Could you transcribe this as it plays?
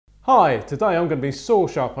Hi, today I'm going to be saw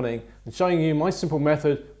sharpening and showing you my simple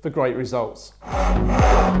method for great results.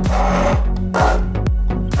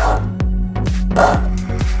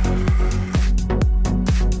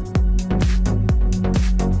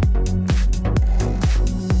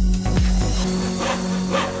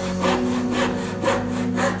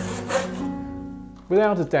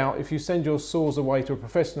 Without a doubt, if you send your saws away to a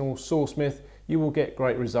professional sawsmith, you will get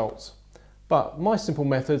great results. But my simple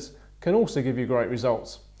methods can also give you great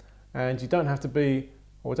results. And you don't have to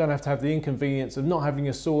have the inconvenience of not having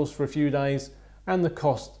your saws for a few days and the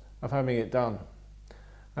cost of having it done.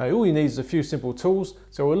 All you need is a few simple tools,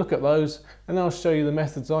 so we'll look at those and I'll show you the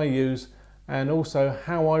methods I use and also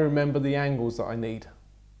how I remember the angles that I need.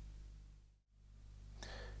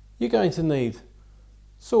 You're going to need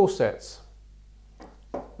saw sets.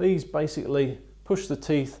 These basically push the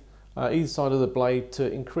teeth either side of the blade to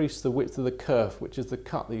increase the width of the kerf, which is the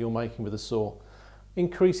cut that you're making with the saw.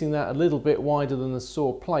 Increasing that a little bit wider than the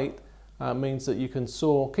saw plate means that you can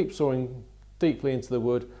keep sawing deeply into the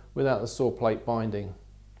wood without the saw plate binding.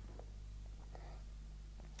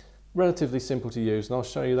 Relatively simple to use, and I'll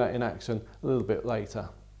show you that in action a little bit later.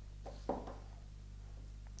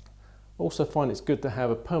 Also find it's good to have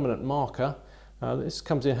a permanent marker. This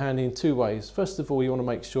comes in handy in two ways. First of all, you want to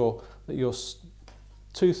make sure that your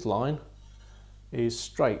tooth line is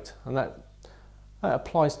straight, and that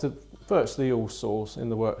applies to virtually all saws in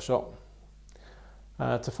the workshop.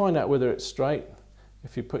 To find out whether it's straight,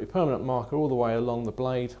 if you put your permanent marker all the way along the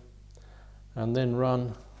blade and then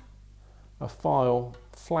run a file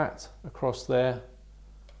flat across there,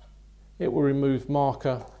 it will remove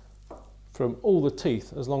marker from all the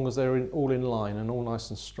teeth as long as they're all in line and all nice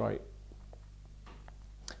and straight.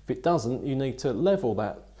 If it doesn't, you need to level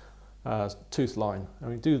that tooth line, and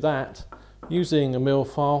we do that using a mill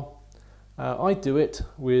file. I do it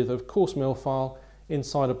with a coarse mill file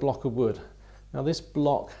inside a block of wood. Now this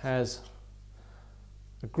block has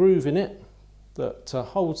a groove in it that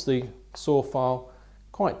holds the saw file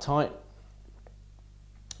quite tight,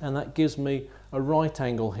 and that gives me a right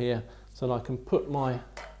angle here so that I can put my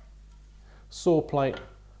saw plate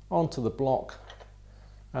onto the block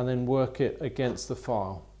and then work it against the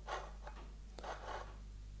file.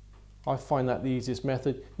 I find that the easiest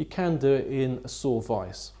method. You can do it in a saw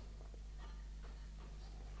vise.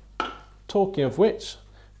 Talking of which,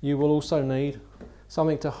 you will also need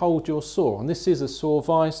something to hold your saw, and this is a saw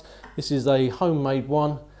vise. This is a homemade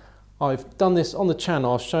one. I've done this on the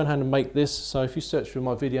channel. I've shown how to make this, so if you search through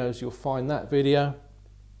my videos you'll find that video.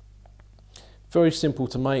 Very simple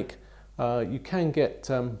to make. You can get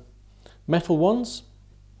metal ones.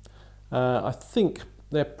 I think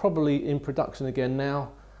they're probably in production again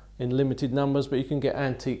now in limited numbers, but you can get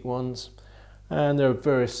antique ones, and there are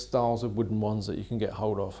various styles of wooden ones that you can get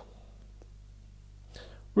hold of.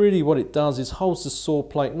 Really what it does is holds the saw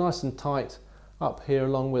plate nice and tight up here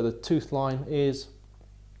along where the tooth line is,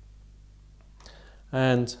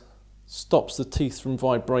 and stops the teeth from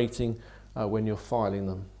vibrating when you're filing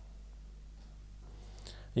them.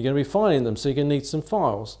 You're going to be filing them, so you're going to need some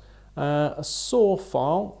files. A saw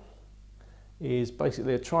file is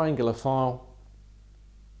basically a triangular file.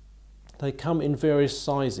 They come in various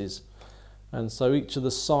sizes, and so each of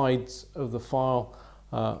the sides of the file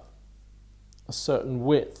a certain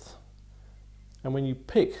width, and when you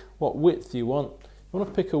pick what width you want to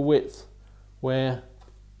pick a width where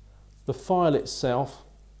the file itself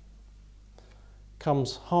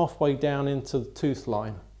comes halfway down into the tooth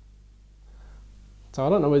line. So I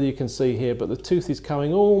don't know whether you can see here, but the tooth is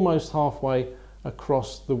coming almost halfway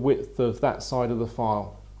across the width of that side of the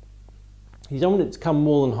file. You don't want it to come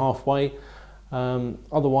more than halfway,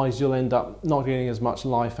 otherwise you'll end up not getting as much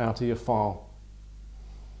life out of your file.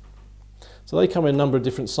 So they come in a number of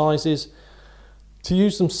different sizes. To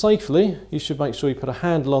use them safely, you should make sure you put a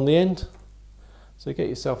handle on the end. So get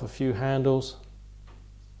yourself a few handles.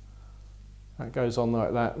 That goes on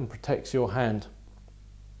like that and protects your hand.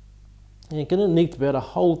 And you're going to need to be able to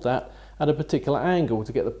hold that at a particular angle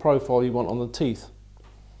to get the profile you want on the teeth.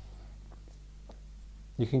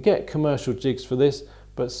 You can get commercial jigs for this,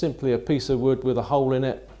 but simply a piece of wood with a hole in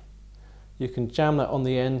it. You can jam that on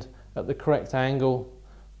the end at the correct angle,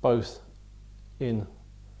 both in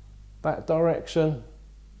that direction,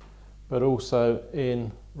 but also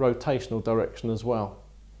in rotational direction as well.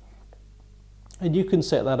 And you can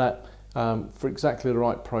set that at for exactly the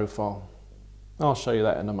right profile. I'll show you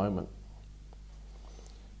that in a moment.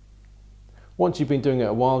 Once you've been doing it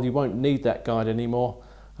a while, you won't need that guide anymore.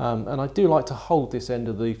 And I do like to hold this end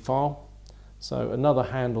of the file, so another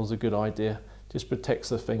handle is a good idea, just protects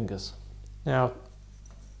the fingers. Now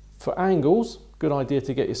for angles, good idea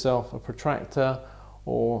to get yourself a protractor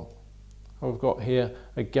or I've got here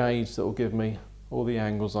a gauge that will give me all the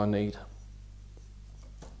angles I need.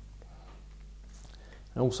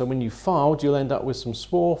 And also when you filed, you'll end up with some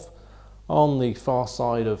swarf on the far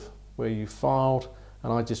side of where you filed,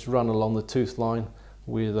 and I just run along the tooth line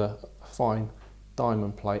with a fine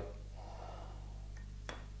diamond plate.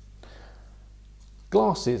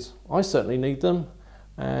 Glasses, I certainly need them,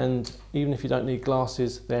 and even if you don't need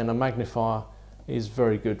glasses, then a magnifier is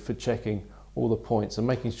very good for checking all the points and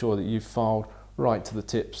making sure that you've filed right to the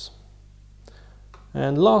tips.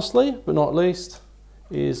 And lastly, but not least,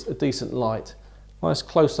 is a decent light. Nice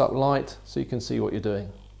close-up light so you can see what you're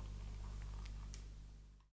doing.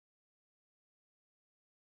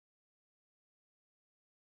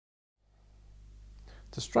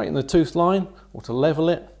 To straighten the tooth line or to level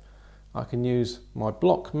it, I can use my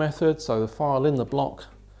block method, so the file in the block,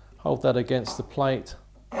 hold that against the plate,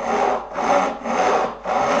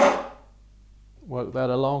 work that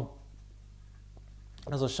along.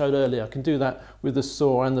 As I showed earlier, I can do that with the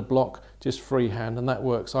saw and the block just freehand, and that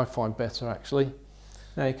works, I find, better actually.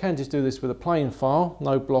 Now you can just do this with a plain file,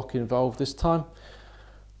 no block involved this time.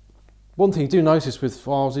 One thing you do notice with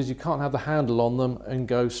files is you can't have the handle on them and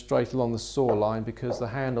go straight along the saw line, because the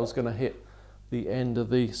handle's going to hit the end of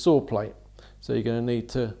the saw plate. So you're going to need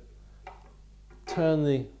to turn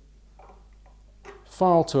the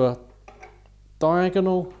file to a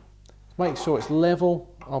diagonal, make sure it's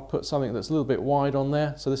level. I'll put something that's a little bit wide on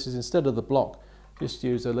there. So this is, instead of the block, just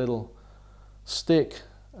use a little stick.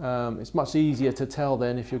 It's much easier to tell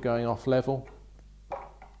then if you're going off level.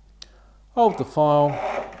 Hold the file,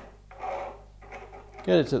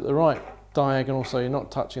 get it at the right diagonal so you're not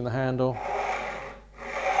touching the handle.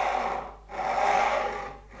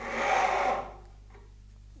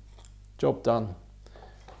 Job done.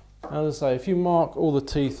 As I say, if you mark all the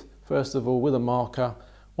teeth first of all with a marker,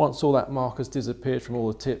 once all that marker's disappeared from all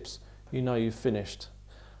the tips, you know you've finished.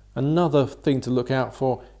 Another thing to look out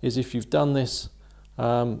for is if you've done this,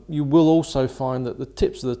 you will also find that the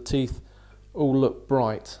tips of the teeth all look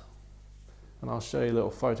bright. And I'll show you a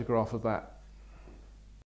little photograph of that.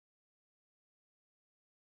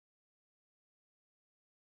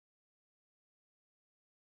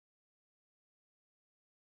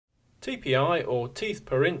 TPI, or teeth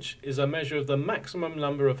per inch, is a measure of the maximum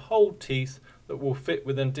number of whole teeth that will fit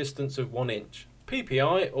within a distance of 1 inch.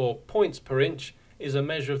 PPI, or points per inch, is a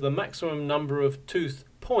measure of the maximum number of tooth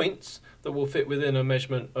points that will fit within a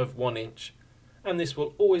measurement of 1 inch, and this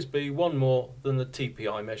will always be one more than the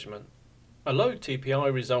TPI measurement. A low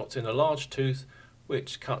TPI results in a large tooth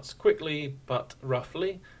which cuts quickly but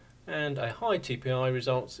roughly, and a high TPI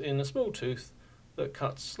results in a small tooth that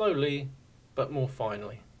cuts slowly but more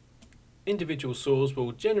finely. Individual saws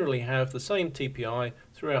will generally have the same TPI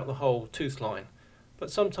throughout the whole tooth line,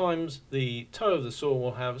 but sometimes the toe of the saw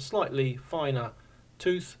will have a slightly finer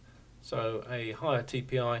tooth, so a higher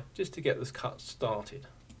TPI, just to get this cut started.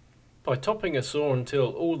 By topping a saw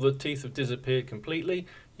until all the teeth have disappeared completely,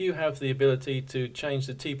 you have the ability to change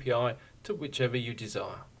the TPI to whichever you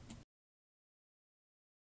desire.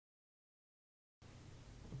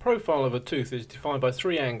 The profile of a tooth is defined by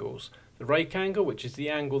 3 angles. The rake angle, which is the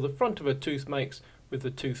angle the front of a tooth makes with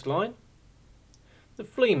the tooth line. The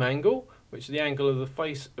fleam angle, which is the angle of the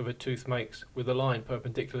face of a tooth makes with a line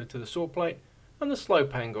perpendicular to the saw plate. And the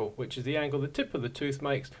slope angle, which is the angle the tip of the tooth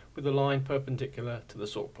makes with a line perpendicular to the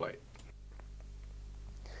saw plate.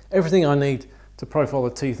 Everything I need to profile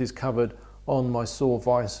the teeth is covered on my saw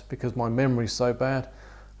vise because my memory is so bad.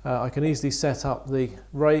 I can easily set up the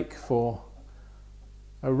rake for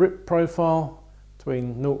a rip profile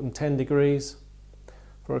between 0 and 10 degrees.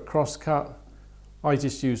 For a cross cut, I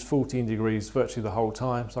just use 14 degrees virtually the whole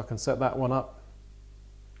time, so I can set that one up.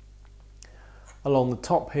 Along the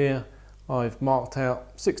top here, I've marked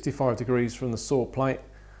out 65 degrees from the saw plate.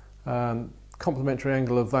 Complementary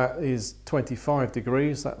angle of that is 25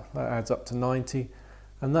 degrees, that adds up to 90,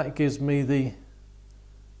 and that gives me the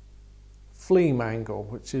fleam angle,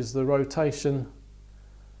 which is the rotation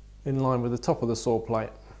in line with the top of the saw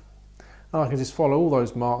plate. And I can just follow all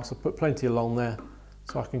those marks. I've put plenty along there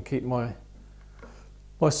so I can keep my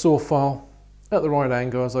saw file at the right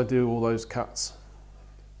angle as I do all those cuts.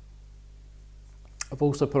 I've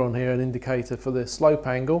also put on here an indicator for the slope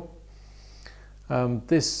angle.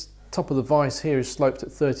 This top of the vise here is sloped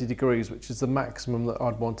at 30 degrees, which is the maximum that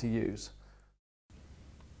I'd want to use.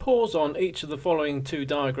 Pause on each of the following 2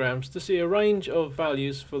 diagrams to see a range of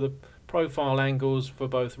values for the profile angles for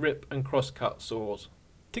both rip and cross-cut saws,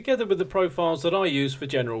 together with the profiles that I use for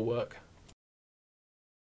general work.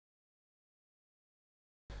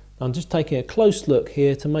 I'm just taking a close look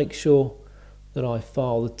here to make sure that I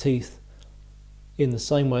file the teeth in the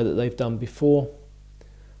same way that they've done before.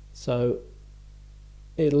 So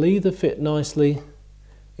it'll either fit nicely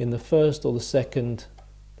in the first or the second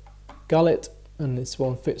gullet, and this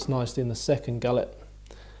one fits nicely in the second gullet.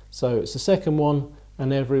 So it's the second one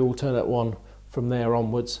and every alternate one from there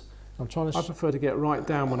onwards. I prefer to get right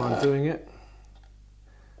down when I'm doing it.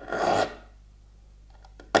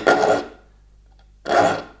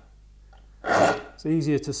 It's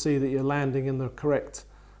easier to see that you're landing in the correct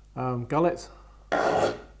gullet.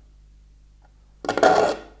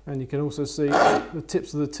 And you can also see the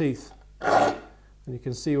tips of the teeth. And you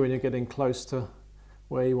can see when you're getting close to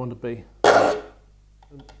where you want to be.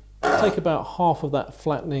 Take about half of that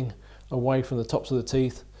flattening away from the tops of the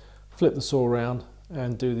teeth, flip the saw around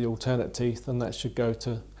and do the alternate teeth, and that should go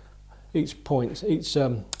to each point, each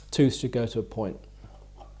tooth should go to a point.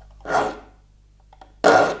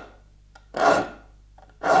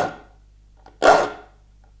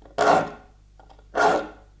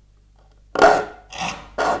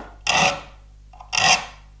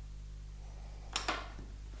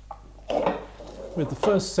 With the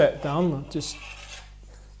first set done, I'll just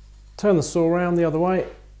turn the saw around the other way.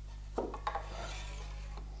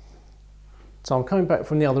 So I'm coming back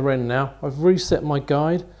from the other end now. I've reset my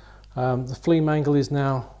guide. The fleam angle is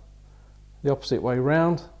now the opposite way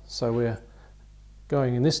round, so we're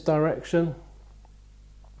going in this direction.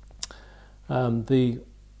 The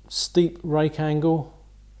steep rake angle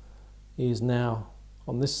is now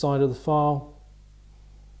on this side of the file.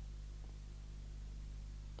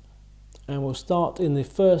 And we'll start in the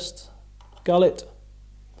first gullet.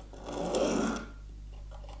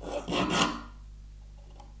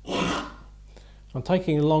 I'm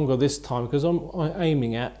taking longer this time because I'm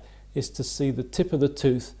aiming at is to see the tip of the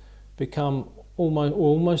tooth become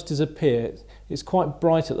almost disappear. It's quite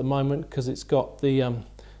bright at the moment because it's got the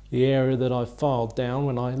area that I've filed down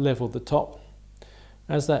when I leveled the top.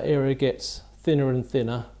 As that area gets thinner and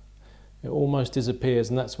thinner, it almost disappears,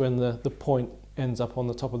 and that's when the point ends up on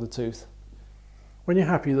the top of the tooth. When you're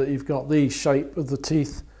happy that you've got the shape of the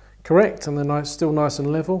teeth correct and they're still nice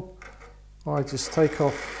and level, I just take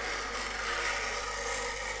off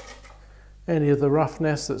any of the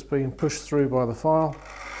roughness that's being pushed through by the file.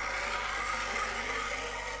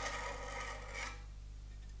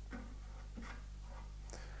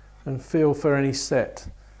 And feel for any set,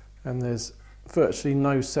 and there's virtually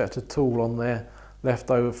no set at all on there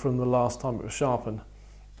left over from the last time it was sharpened.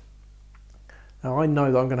 Now I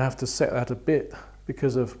know that I'm going to have to set that a bit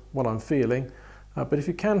because of what I'm feeling, but if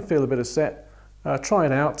you can feel a bit of set, try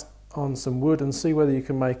it out on some wood and see whether you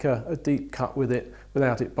can make a deep cut with it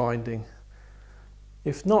without it binding.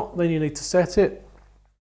 If not, then you need to set it.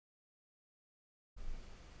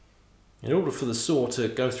 In order for the saw to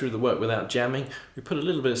go through the work without jamming, we put a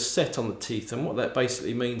little bit of set on the teeth, and what that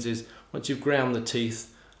basically means is once you've ground the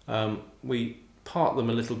teeth, we part them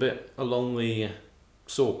a little bit along the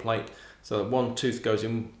saw plate so that one tooth goes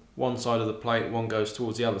in one side of the plate, one goes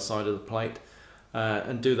towards the other side of the plate,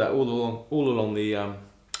 and do that all along the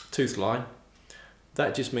tooth line.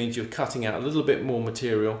 That just means you're cutting out a little bit more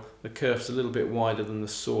material. The kerf's a little bit wider than the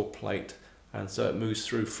saw plate, and so it moves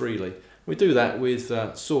through freely. We do that with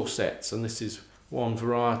saw sets, and this is one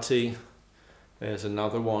variety. There's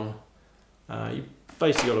another one. You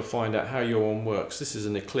basically got to find out how your one works. This is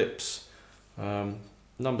an Eclipse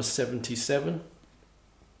number 77.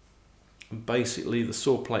 And basically the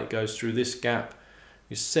saw plate goes through this gap.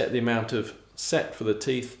 You set the amount of set for the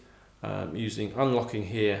teeth using unlocking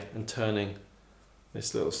here and turning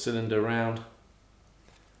this little cylinder around.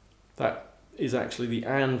 That is actually the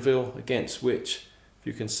anvil against which, if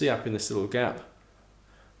you can see up in this little gap,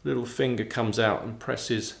 little finger comes out and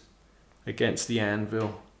presses against the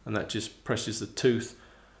anvil, and that just presses the tooth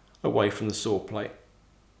away from the saw plate.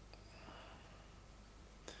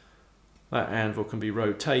 That anvil can be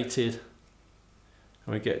rotated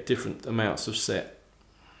and we get different amounts of set.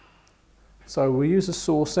 So we use the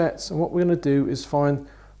saw sets, and what we're going to do is find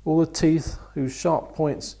all the teeth whose sharp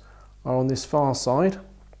points are on this far side,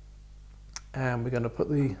 and we're going to put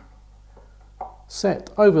the set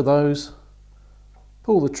over those,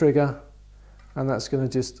 pull the trigger, and that's going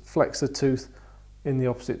to just flex the tooth in the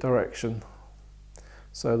opposite direction.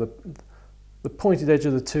 So the pointed edge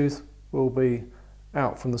of the tooth will be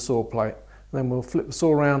out from the saw plate. Then we'll flip the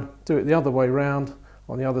saw around, do it the other way round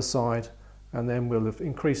on the other side, and then we'll have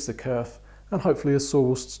increased the kerf, and hopefully the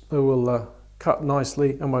saw will cut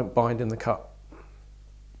nicely and won't bind in the cut.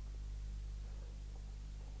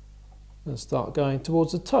 And start going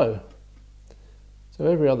towards the toe. So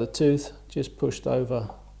every other tooth just pushed over.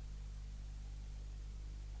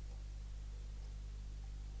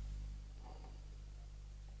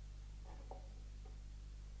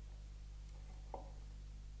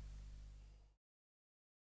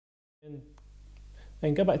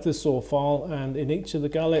 Then go back to the saw file, and in each of the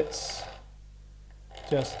gullets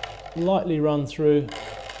just lightly run through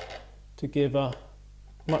to give a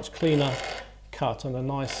much cleaner cut and a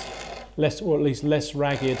nice, less, or at least less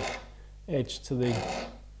ragged edge to the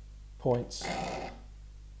points.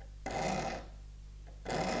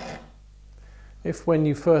 If when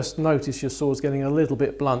you first notice your saw is getting a little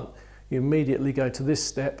bit blunt, you immediately go to this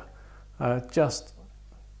step, just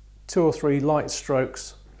 2 or 3 light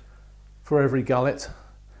strokes for every gullet.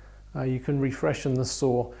 You can refreshen the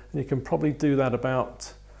saw, and you can probably do that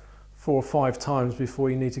about 4 or 5 times before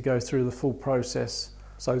you need to go through the full process.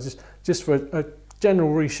 So just for a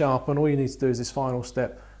general resharpen, all you need to do is this final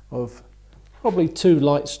step of probably 2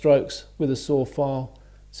 light strokes with a saw file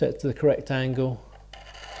set to the correct angle.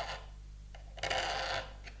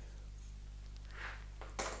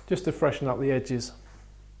 Just to freshen up the edges.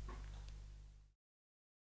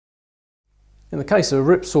 In the case of a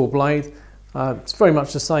rip saw blade, it's very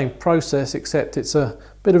much the same process, except it's a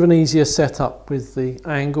bit of an easier setup with the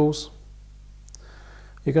angles.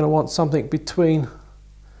 You're going to want something between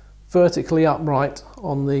vertically upright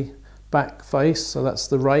on the back face, so that's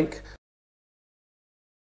the rake.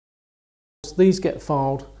 These get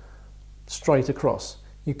filed straight across.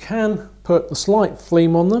 You can put a slight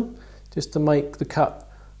fleam on them just to make the cut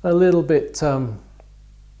a little bit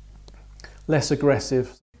less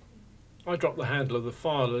aggressive. I dropped the handle of the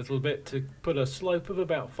file a little bit to put a slope of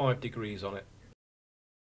about 5 degrees on it.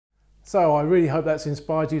 So I really hope that's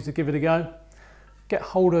inspired you to give it a go. Get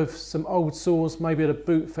hold of some old saws, maybe at a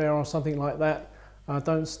boot fair or something like that.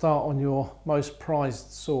 Don't start on your most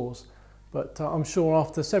prized saws, but I'm sure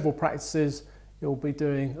after several practices you'll be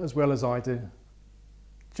doing as well as I do.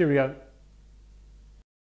 Cheerio.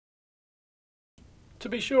 To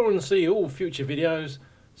be sure and see all future videos,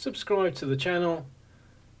 subscribe to the channel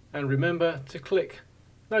and remember to click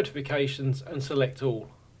notifications and select all.